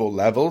beginning of all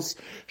levels,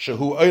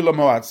 shehu olam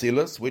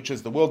ha'atzilus, which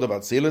is the world of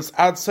Atzilus,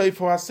 ad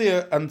seifo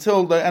asiyah,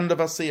 until the end of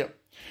Asiyah.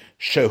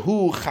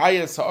 Shehu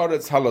chayes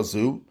ha'aretz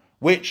halazu,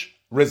 which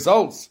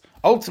results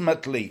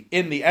ultimately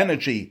in the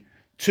energy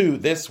to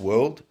this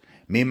world,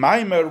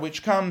 mimaimer,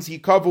 which comes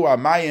yikavu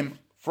amayim,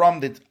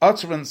 from the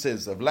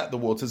utterances of let the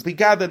waters be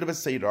gathered,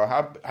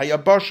 v'seira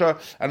hayabasha,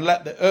 and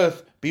let the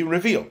earth be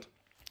revealed.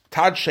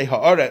 Tad she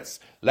ha'aretz,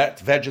 let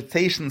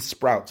vegetation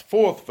sprout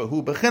forth, for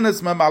hu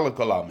bechinas mamala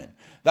kolamin.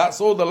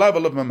 That's all the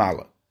level of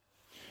mamala.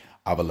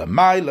 However,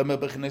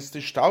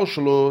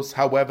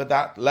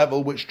 that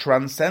level which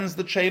transcends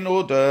the chain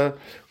order,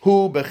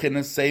 hu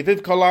bechinas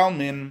seviv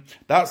kolalmin,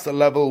 that's the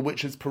level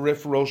which is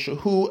peripheral,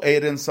 shehu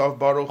eirin sof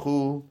baruch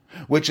hu,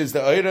 which is the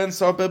eirin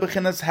sof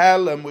bechinas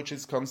helam, which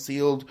is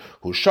concealed,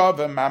 hu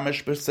shava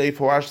mamish b'seif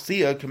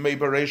ho'ashsiya k'mei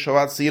bereish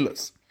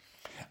ho'atzilas.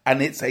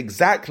 And it's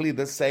exactly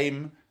the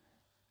same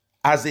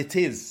as it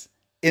is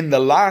in the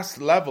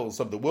last levels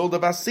of the world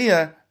of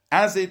Asiyah,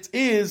 as it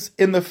is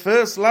in the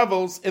first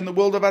levels in the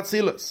world of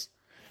Atzilus.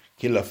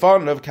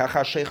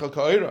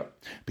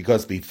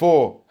 Because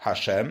before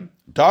Hashem,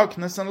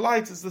 darkness and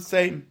light is the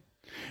same.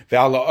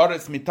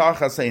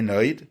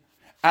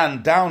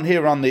 And down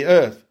here on the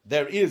earth,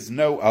 there is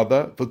no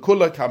other.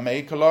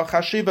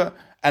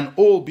 And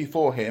all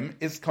before him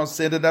is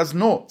considered as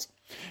naught.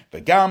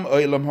 And even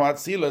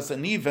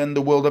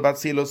the world of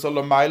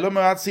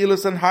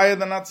Atzilus, and higher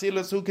than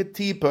Atzilus, who could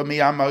tipa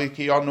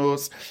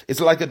miyama,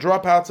 it's like a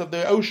drop out of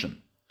the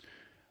ocean.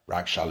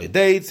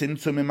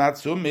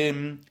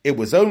 It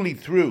was only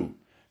through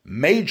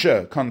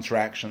major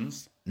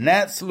contractions,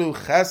 that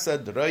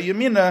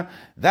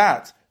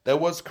there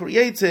was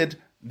created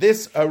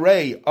this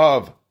array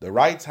of the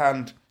right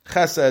hand,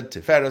 chesed,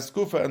 tiferes,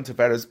 kufa, and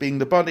tiferes being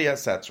the body,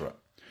 etc.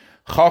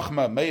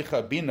 Chochma,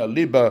 mecha, bina,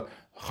 liba,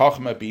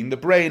 chochma being the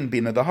brain,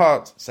 bina the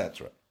heart,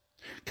 etc.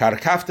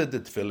 Karkafta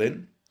de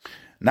tefillin.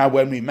 Now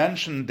when we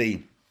mention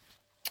the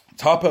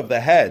top of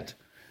the head,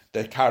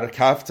 the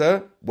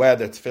karakafta, where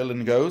the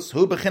tefillin goes,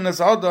 hu bechinas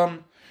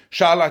adam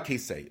shala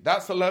kisei.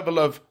 That's the level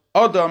of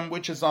Adam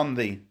which is on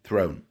the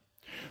throne.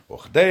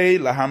 And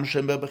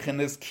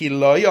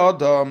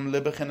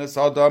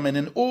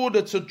in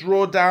order to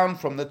draw down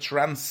from the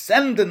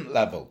transcendent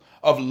level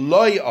of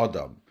loy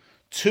Adam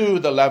to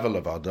the level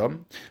of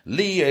Adam,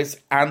 liyes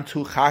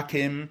antu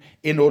chakim,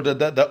 in order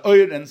that the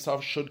Ohr and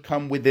Sof should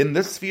come within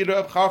the sphere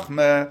of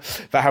Chachma,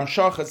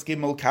 v'hamshachas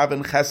gimel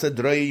kaven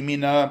chesed roi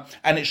mina,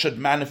 and it should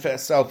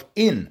manifest itself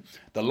in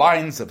the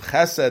lines of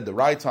chesed, the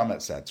right arm,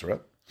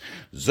 etc.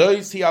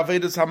 Zois hi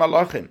avedas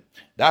hamalachim.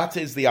 That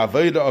is the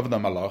avodah of the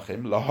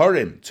malachim,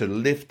 lahorim, to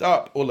lift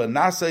up,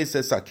 ulanasei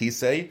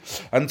sesakisei,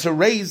 and to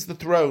raise the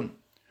throne.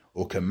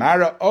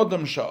 Ukemara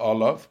Adam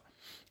sha'olav,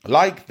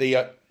 like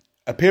the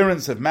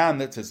appearance of man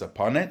that is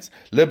upon it,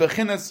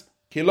 lebechinas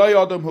kiloi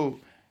Adam hu.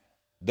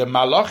 The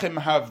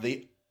malachim have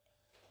the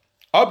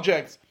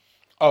object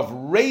of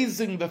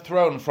raising the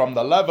throne from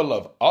the level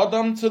of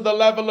Adam to the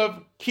level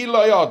of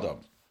kiloi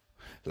Adam.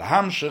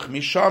 Lahamshich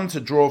misham, to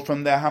draw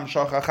from their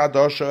hamshach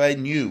achadosha, a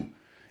new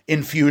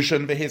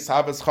infusion,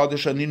 v'hisavas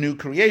chadash, a new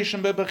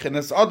creation,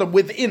 bebechinas Adam,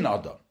 within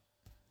Adam.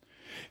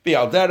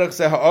 Similarly,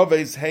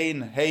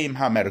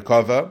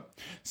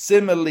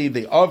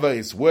 the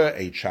Avos were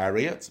a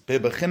chariot,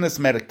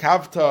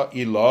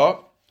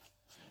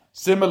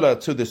 similar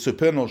to the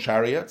supernal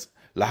chariot,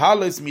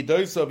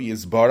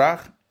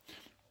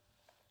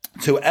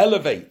 to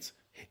elevate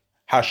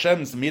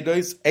Hashem's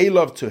midos,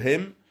 elov to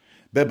him,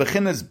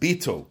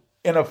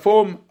 in a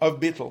form of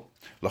bittul.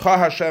 L'cha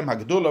Hashem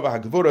hagdula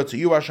v'hagvura, to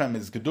you Hashem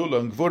is gedula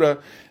and gvura,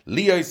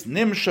 liyos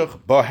nimshach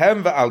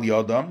bohem v'al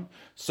yodam,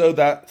 so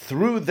that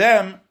through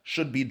them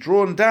should be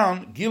drawn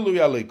down gilui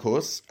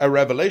alikus, a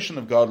revelation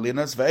of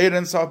godliness, v'eir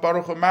ensof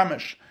baruch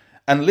mamish,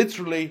 and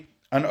literally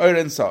an oir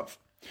ensof.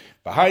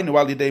 V'hainu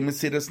alidei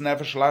mesiras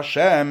nefesh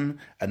l'Hashem,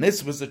 and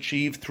this was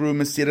achieved through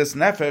mesiras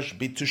nefesh,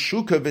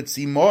 b'tushuka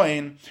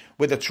v'tzimoin,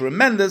 with a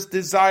tremendous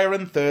desire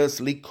and thirst,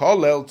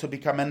 likolel, to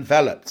become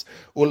enveloped,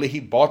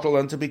 ulihi bottle,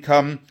 and to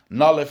become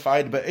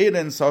nullified, b'eir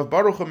ensof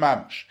baruch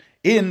mamish,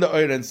 in the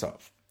oir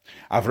ensof.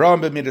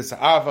 Avram b'midas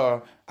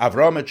ava,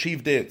 Avram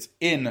achieved it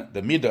in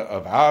the midah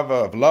of ava,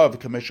 of love,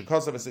 Kamesha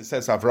Kosav, as it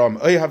says, Avram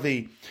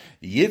oihavi.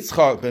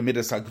 Yitzchak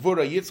b'midas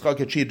hagvura, Yitzchak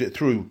achieved it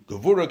through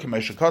gevura,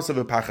 Kamesha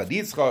Kosav, pachad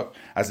Yitzchak,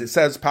 as it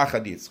says,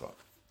 pachad Yitzchak.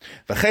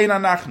 V'chein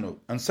anachnu,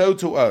 and so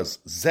to us,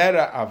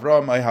 zera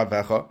Avram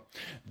oihavecha,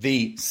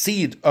 the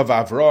seed of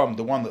Avram,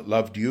 the one that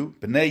loved you,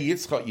 b'nei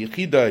Yitzchak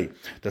yichidai,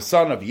 the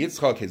son of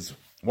Yitzchak, his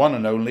one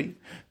and only,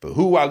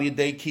 v'hu al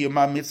yidei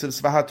kiyama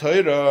mitzvahs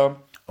v'haTorah,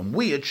 and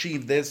we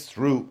achieve this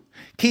through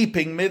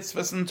keeping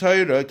mitzvahs and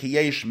Torah, ki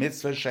yesh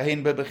mitzvahs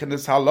shehein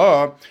bebechinas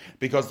halah,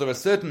 because there are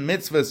certain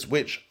mitzvahs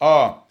which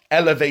are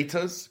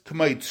elevators,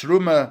 k'may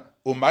truma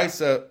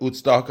u'maisa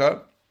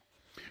u'tzedakah,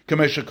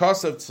 k'may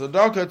shekasav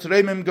tzedakah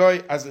t'reimim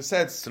goy, as it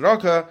said,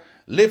 tzedakah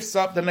lifts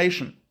up the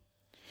nation.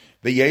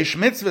 V'yesh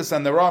mitzvahs,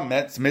 and there are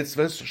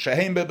mitzvahs,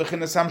 shehem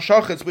bebechinas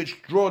hamshachas,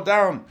 which draw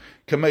down,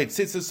 k'may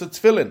tzitzis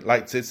u'tfilin,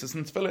 like tzitzis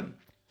and tfilin.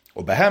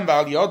 U'behem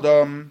v'al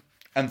yodam,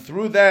 and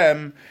through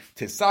them,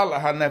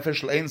 tisala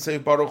ha-nefesh l'Ein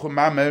Sof Baruch Hu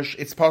mamish,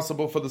 it's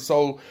possible for the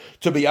soul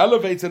to be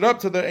elevated up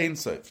to the Ein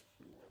Sof.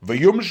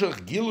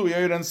 V'yumshach gilu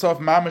Ein Sof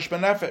mamish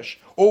b'nefesh,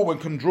 or one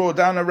can draw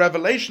down a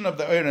revelation of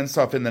the Ein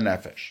Sof in the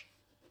nefesh.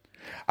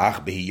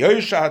 Ach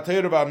b'hiyosha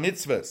ha-Torah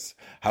v'al-mitzvahs,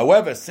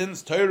 however,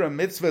 since Torah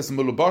mitzvahs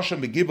muluboshem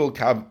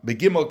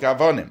begimel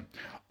kavonim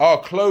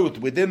are clothed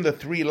within the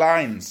three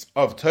lines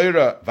of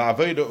Torah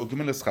v'avoda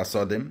u'gemilas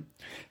chasodim,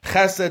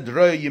 chesed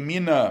roh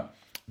yemina,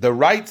 the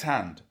right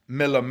hand,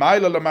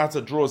 milamayla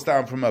lamata, draws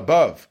down from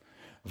above.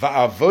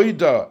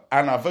 Va'avoda,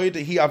 and avoda,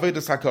 he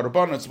avodas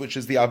hakorbanos, which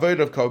is the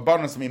avoda of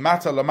korbanos,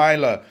 mimata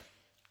lamayla,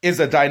 is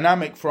a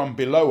dynamic from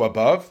below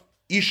above.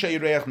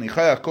 Ishei reach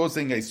nichayach,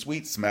 causing a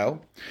sweet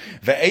smell.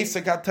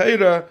 Ve'esek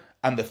ha-Torah,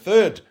 and the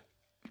third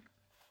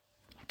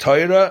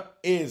Torah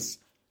is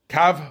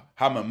kav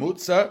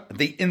hamamutza,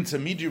 the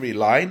intermediary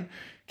line.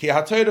 Ki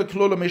ha-Torah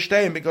klula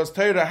mishtein, because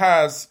Torah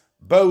has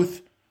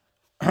both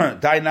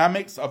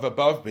dynamics of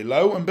above,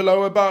 below, and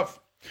below, above.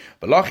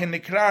 Balachin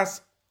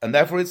nikras, and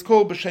therefore it's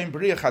called b'shem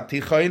b'riach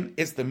hatichoin.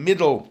 It's the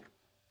middle.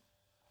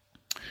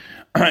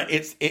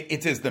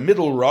 It is the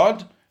middle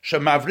rod.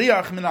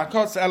 Shemavriach min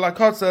hakotza el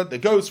hakotza,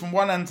 that goes from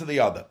one end to the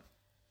other.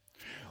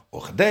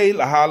 Uchdei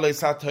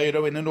lahalos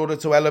haTorah, in order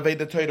to elevate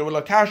the Torah,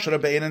 ulakashra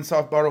be'ein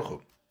sof baruch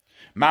hu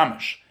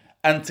mamash,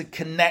 and to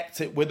connect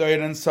it with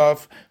Ein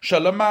Sof,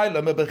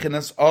 shalamayla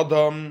mebechinas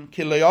Adam,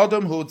 kilei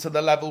Adam hu, to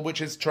the level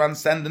which is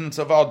transcendent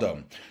of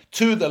Adam,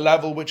 to the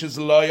level which is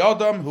loy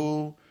Adam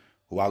hu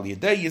al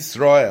yedei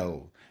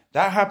Yisrael.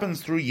 That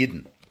happens through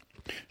Yidden.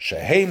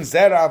 Shehem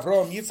zera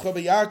Avram, Yitzro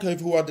v'Yaakov,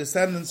 who are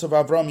descendants of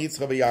Avram,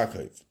 Yitzro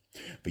v'Yaakov.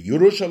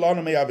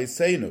 V'Yerushalayim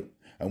me'aviseinu,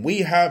 and we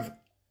have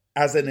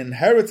as an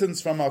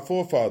inheritance from our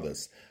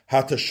forefathers,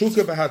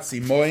 hatashuka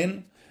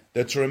v'hatzimoin,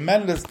 the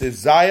tremendous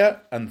desire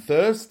and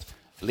thirst,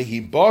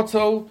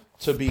 lihibotel,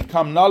 to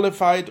become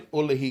nullified,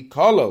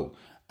 ulihikolo,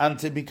 and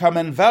to become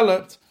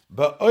enveloped,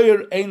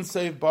 ba'oir Ein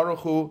Sof Baruch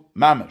Hu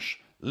mamash,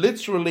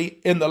 literally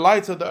in the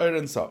light of the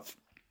Ein Sof.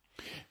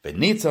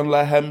 V'nitzon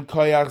lehem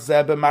koyach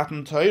zeh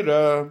b'matan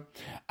Torah,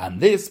 and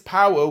this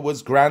power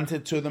was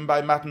granted to them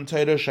by Matan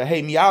Torah,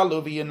 shehem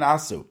yalu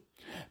v'yinasu,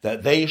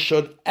 that they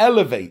should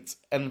elevate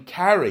and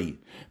carry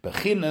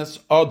bechinas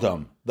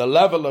Adam, the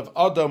level of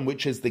Adam,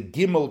 which is the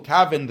Gimel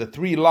Kavin, the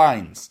three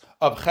lines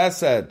of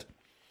Chesed,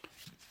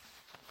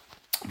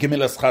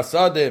 Gemilas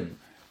Chasadim,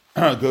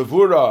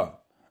 Gevura,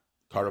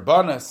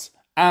 Karbanas,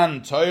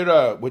 and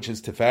Torah, which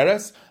is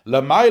Tiferes,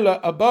 Lamaila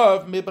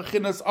above,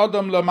 Mibechinas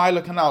Adam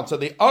Lamaila Kanal, so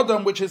the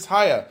Adam which is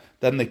higher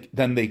than the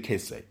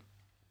Kisei.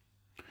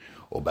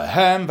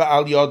 Ubehem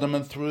va'al yodam,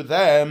 and through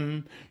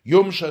them,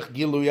 Yumshach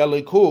Gilu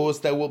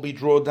Elikus, there will be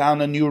drawn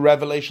down a new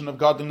revelation of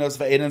godliness,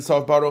 Ve'ein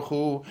Sof Baruch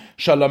Hu,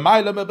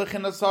 Shalamayla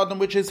Mebechinas Adam,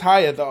 which is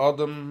higher the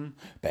Adam,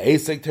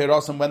 Be'esek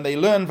Terosim, when they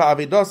learn,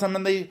 Va'avidosam,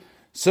 and they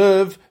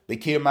serve,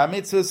 B'kiyum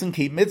HaMitzvahs, and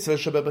keep mitzvahs,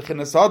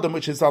 Shebebechinas Adam,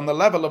 which is on the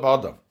level of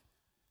Adam.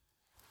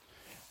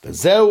 So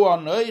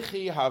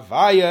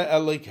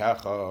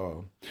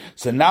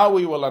now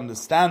we will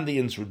understand the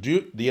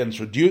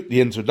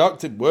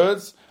introductive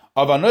words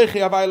of Anoichi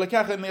Havaya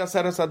Lekecha in the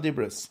Aseres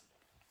HaDibros.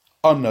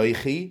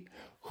 Anoichi,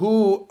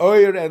 hu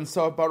Ohr Ein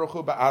Sof Baruch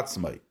Hu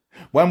ba'atzmai.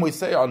 When we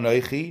say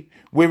Anoichi,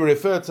 we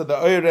refer to the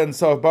Ohr Ein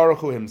Sof Baruch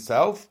Hu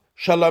himself,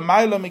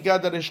 Shalamayla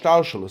Migader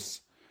Ishtaushalus,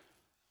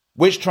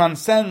 which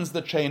transcends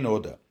the chain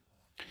order.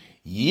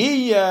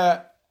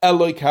 Yiyeh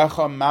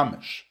Elokecha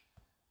mamish.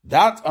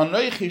 That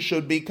Anoichi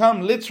should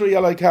become literally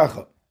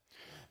Elokecha.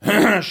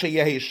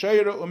 Sheyehi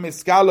Sheira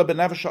u'miskala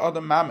b'nefesh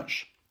Adam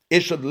mamish. It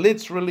should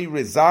literally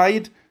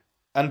reside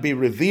and be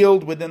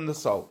revealed within the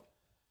soul.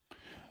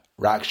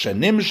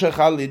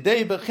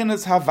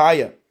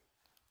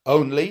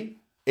 Only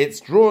it's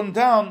drawn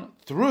down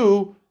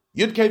through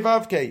Yudkei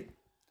Vavkei,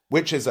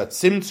 which is a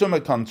tzimtzum,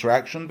 a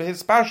contraction,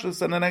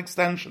 b'hispashus, and an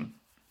extension.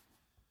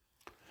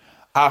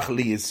 Ach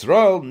li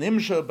Yisrael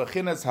nimsha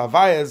b'chinas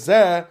havaya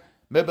zeh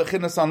me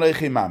b'chinas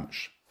anoichi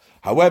mamish.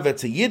 However,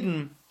 to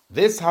Yidden,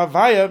 this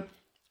havaya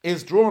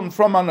is drawn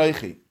from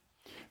anoichi.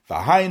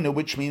 V'hainu,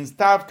 which means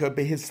davka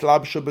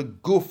b'hislabsha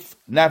b'guf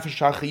nefesh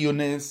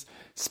hachiyunis,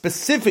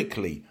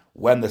 specifically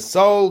when the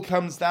soul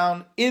comes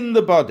down in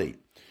the body,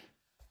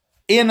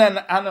 in an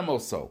animal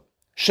soul,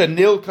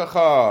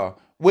 shenilkacha,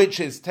 which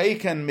is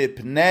taken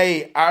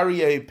mipnei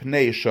aryeh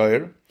pnei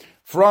shoir,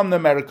 from the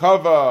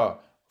merkava,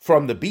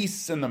 from the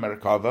beasts in the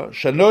merkava,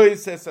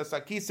 shenoises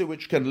asakise,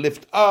 which can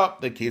lift up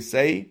the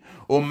kisei,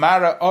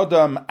 umara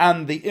adam,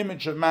 and the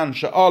image of man,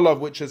 she'olav,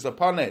 which is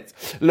upon it,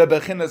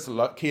 lebechinas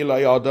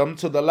kiloi adam,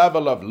 to the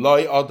level of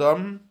loy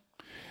adam,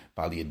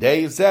 bal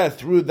yedei zeh,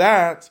 through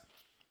that,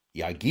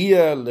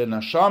 yagia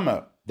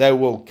lenashama, there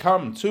will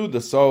come to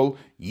the soul,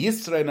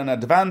 Yisro, an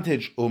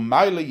advantage,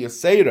 umayla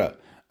yisera,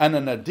 and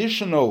an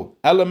additional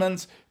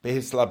element,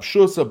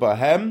 behislabshusa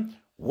bahem,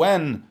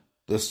 when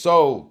the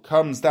soul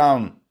comes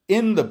down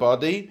in the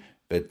body,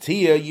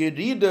 betia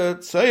yirida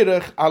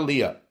tzeirech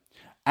aliyah.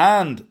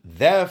 And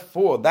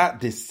therefore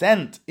that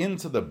descent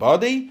into the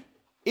body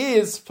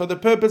is for the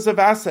purpose of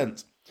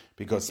ascent.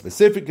 Because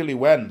specifically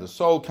when the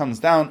soul comes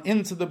down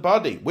into the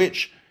body,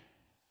 which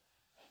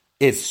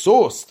is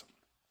sourced,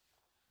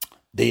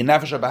 the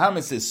Nefesh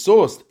HaBahamis is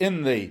sourced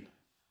in the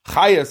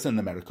Chayas and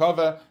the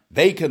Merkava,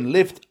 they can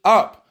lift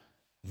up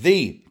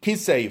the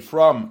Kisei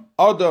from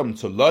Adam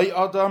to Loi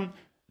Adam,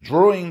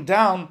 drawing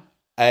down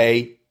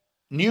a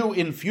new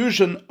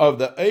infusion of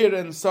the Eir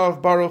and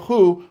Sof Baruch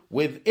Hu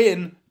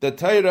within the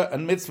Torah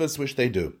and mitzvahs which they do.